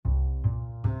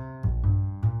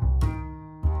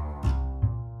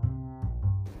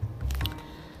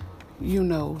You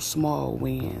know, small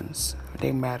wins,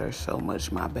 they matter so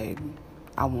much, my baby.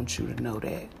 I want you to know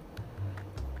that.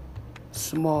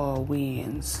 Small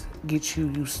wins get you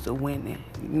used to winning.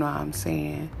 You know what I'm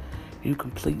saying? You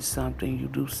complete something, you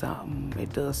do something,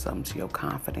 it does something to your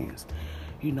confidence.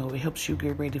 You know, it helps you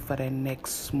get ready for that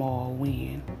next small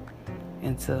win.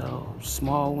 Until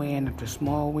small win after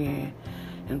small win,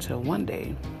 until one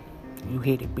day you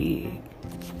hit it big.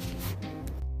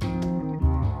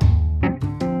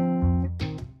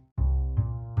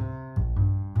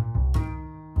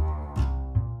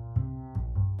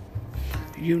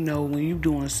 You know, when you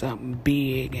doing something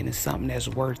big and it's something that's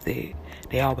worth it,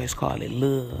 they always call it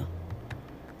love.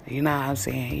 You know what I'm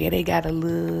saying? Yeah, they got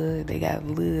love. You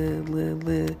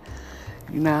know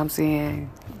what I'm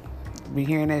saying? Be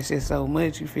hearing that shit so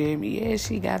much, you feel me? Yeah,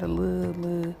 she got a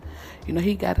love. You know,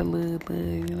 he got a love.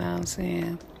 You know what I'm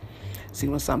saying? See,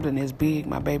 when something is big,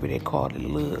 my baby, they call it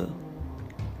love.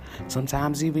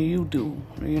 Sometimes even you do.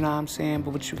 You know what I'm saying?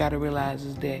 But what you got to realize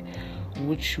is that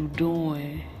what you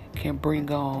doing can bring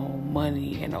on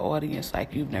money and the audience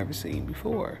like you've never seen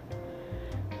before.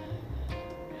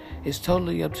 It's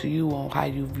totally up to you on how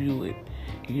you view it,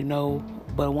 you know.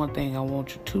 But one thing I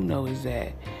want you to know is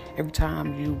that every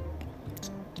time you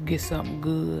get something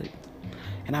good,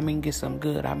 and I mean get something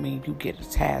good, I mean you get a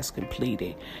task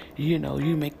completed, you know,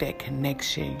 you make that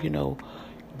connection, you know,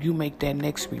 you make that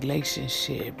next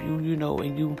relationship, you know,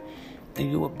 and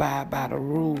you abide by the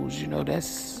rules, you know, that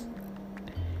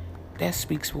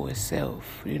speaks for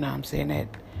itself. You know what I'm saying?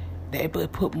 That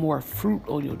put more fruit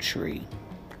on your tree.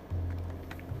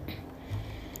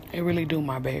 It really do,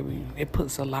 my baby. It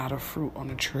puts a lot of fruit on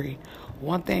the tree.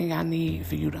 One thing I need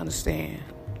for you to understand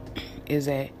is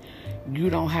that you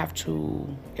don't have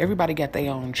to. Everybody got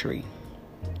their own tree.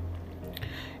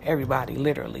 Everybody,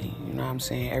 literally. You know what I'm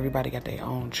saying? Everybody got their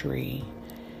own tree,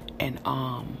 and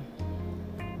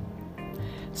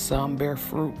some bear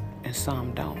fruit and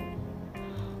some don't.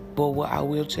 But what I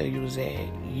will tell you is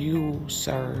that you,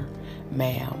 sir,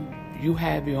 ma'am, you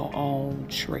have your own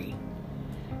tree,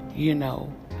 you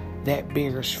know, that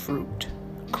bears fruit,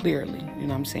 clearly, you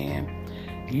know what I'm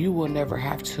saying? You will never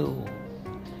have to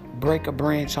break a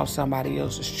branch off somebody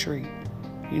else's tree,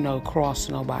 you know, cross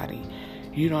nobody.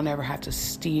 You don't ever have to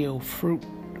steal fruit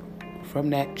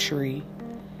from that tree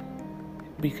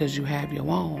because you have your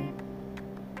own.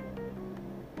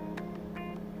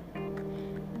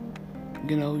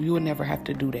 You know, you will never have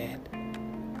to do that.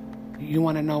 You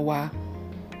want to know why?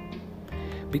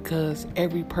 Because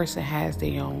every person has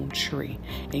their own tree,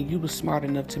 and you were smart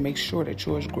enough to make sure that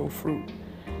yours grow fruit.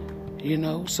 You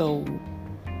know, so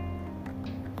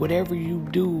whatever you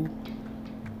do,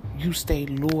 you stay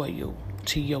loyal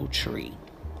to your tree.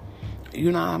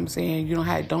 You know what I'm saying? You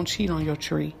don't cheat on your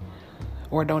tree,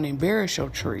 or don't embarrass your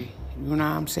tree. You know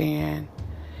what I'm saying?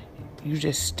 You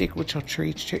just stick with your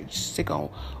tree, stick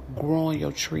on growing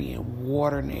your tree and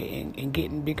watering it and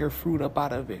getting bigger fruit up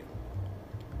out of it.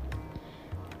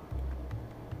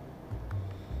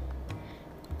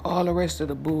 All the rest of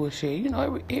the bullshit, you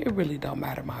know, it really don't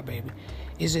matter, my baby.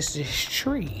 It's just this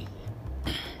tree.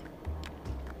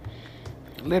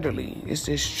 Literally, it's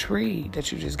this tree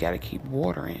that you just got to keep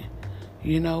watering,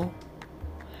 you know?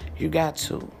 You got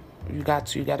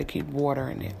to keep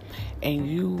watering it. And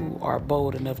you are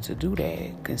bold enough to do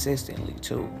that consistently,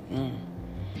 too.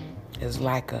 It's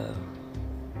like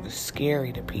it's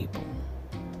scary to people,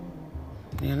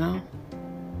 you know?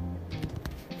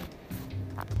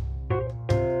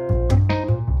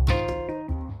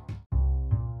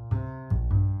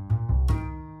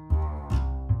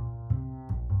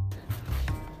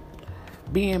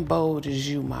 Being bold is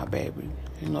you, my baby.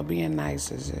 You know, being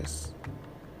nice is this.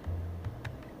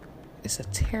 It's a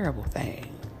terrible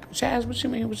thing. Chaz, what you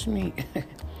mean?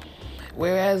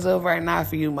 Well, as of right now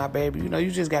for you, my baby, you know,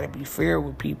 you just got to be fair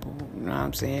with people. You know what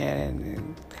I'm saying?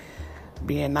 And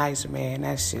being nice, man,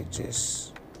 that shit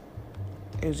just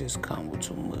come with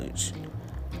too much.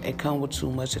 It come with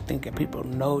too much of thinking people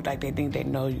know, like they think they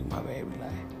know you, my baby.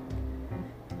 Like,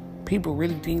 people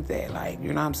really think that, like,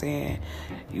 you know what I'm saying?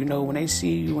 You know, when they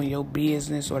see you in your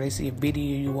business or they see a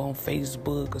video you on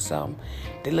Facebook or something,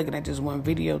 they're looking at this one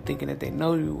video thinking that they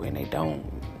know you and they don't.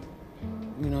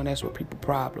 You know, that's what people's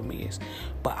problem is.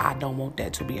 But I don't want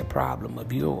that to be a problem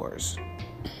of yours.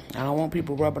 I don't want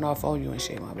people rubbing off on you and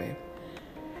shit, my baby.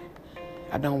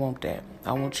 I don't want that.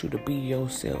 I want you to be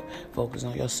yourself. Focus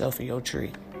on yourself and your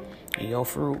tree and your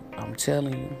fruit. I'm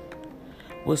telling you.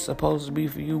 What's supposed to be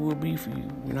for you will be for you.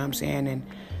 You know what I'm saying? And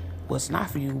what's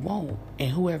not for you won't. And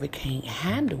whoever can't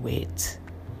handle it,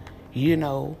 you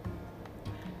know,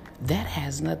 that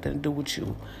has nothing to do with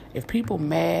you. If people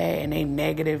mad and they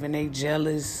negative and they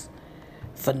jealous,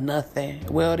 for nothing.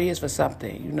 Well, it is for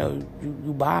something. You know,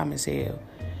 you bomb as hell.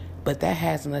 But that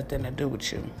has nothing to do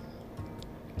with you.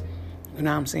 You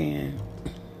know what I'm saying?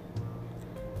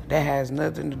 That has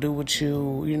nothing to do with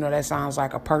you. You know, that sounds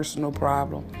like a personal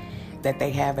problem that they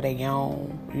have of their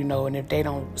own. You know, and if they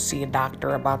don't see a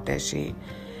doctor about that shit,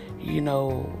 you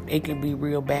know, it can be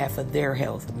real bad for their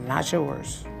health, not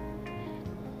yours.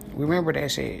 Remember that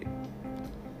shit.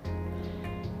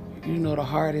 You know, the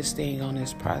hardest thing on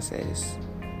this process,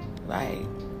 like,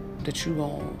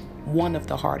 one of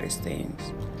the hardest things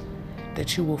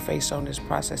that you will face on this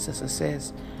process of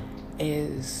success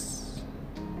is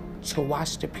to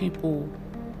watch the people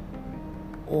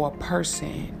or a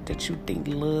person that you think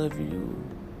love you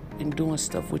and doing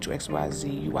stuff with you,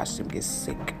 XYZ, you watch them get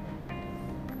sick.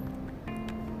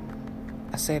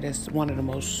 I say that's one of the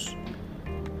most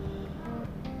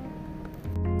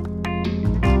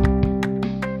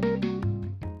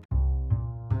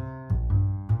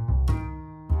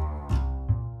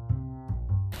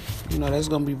that's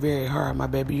going to be very hard, my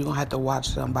baby. You're going to have to watch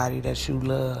somebody that you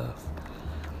love,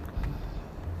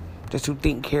 that you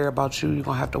think care about you. You're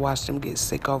going to have to watch them get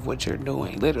sick of what you're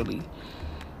doing. Literally,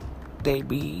 they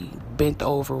be bent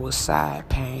over with side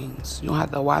pains. You don't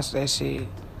have to watch that shit.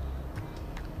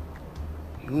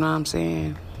 You know what I'm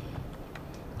saying?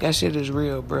 That shit is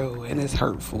real, bro, and it's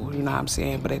hurtful. You know what I'm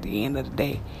saying? But at the end of the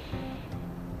day,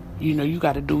 you know, you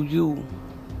got to do you.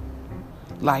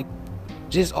 Like,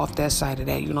 just off that side of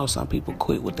that, you know, some people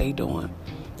quit what they doing.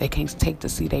 They can't take to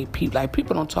see they people. Like,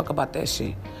 people don't talk about that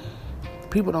shit.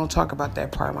 People don't talk about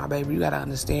that part, my baby. You got to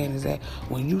understand is that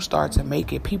when you start to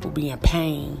make it, people be in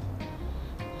pain.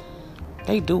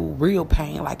 They do real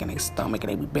pain, like in their stomach,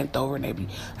 and they be bent over, and they be,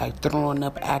 like, throwing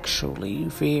up actually. You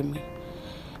feel me?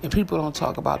 And people don't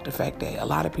talk about the fact that a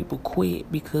lot of people quit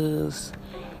because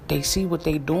they see what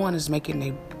they doing is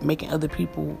making other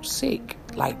people sick,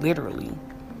 like, literally.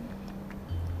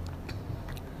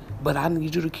 But I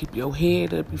need you to keep your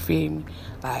head up, you feel me?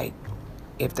 Like,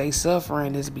 if they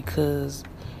suffering, it's because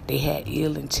they had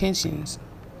ill intentions.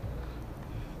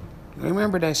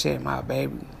 Remember that shit, my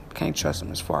baby. Can't trust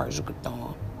them as far as you could throw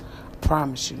them. I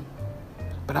promise you.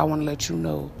 But I want to let you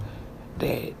know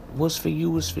that what's for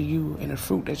you is for you. And the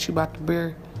fruit that you about to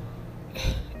bear,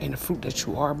 and the fruit that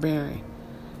you are bearing,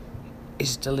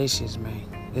 it's delicious,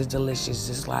 man. It's delicious.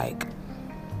 It's like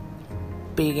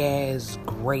big ass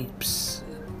grapes.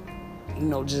 You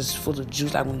know, just full of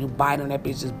juice. Like when you bite on that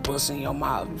bitch, just bust in your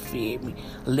mouth. You feel me?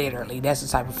 Literally, that's the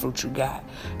type of fruit you got.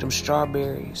 Them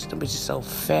strawberries, them bitches so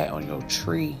fat on your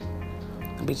tree.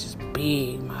 Them bitches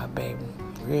big, my baby.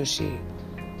 Real shit.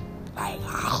 Like,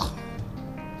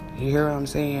 you hear what I'm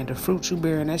saying? The fruit you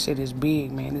bearing, that shit is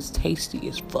big, man. It's tasty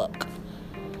as fuck.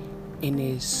 And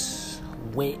it's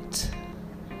wet.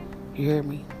 You hear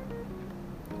me?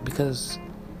 Because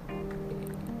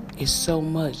it's so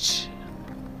much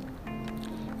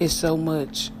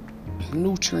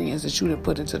nutrients that you done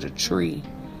put into the tree.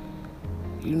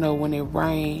 You know, when it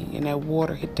rain and that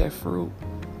water hit that fruit,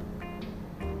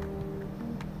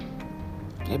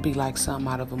 it'd be like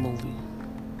something out of a movie.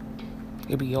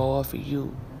 It'd be all for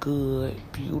you. Good,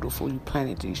 beautiful. You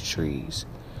planted these trees.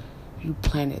 You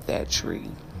planted that tree.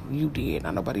 You did,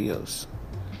 not nobody else.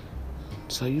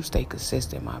 So you stay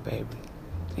consistent, my baby.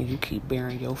 And you keep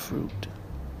bearing your fruit.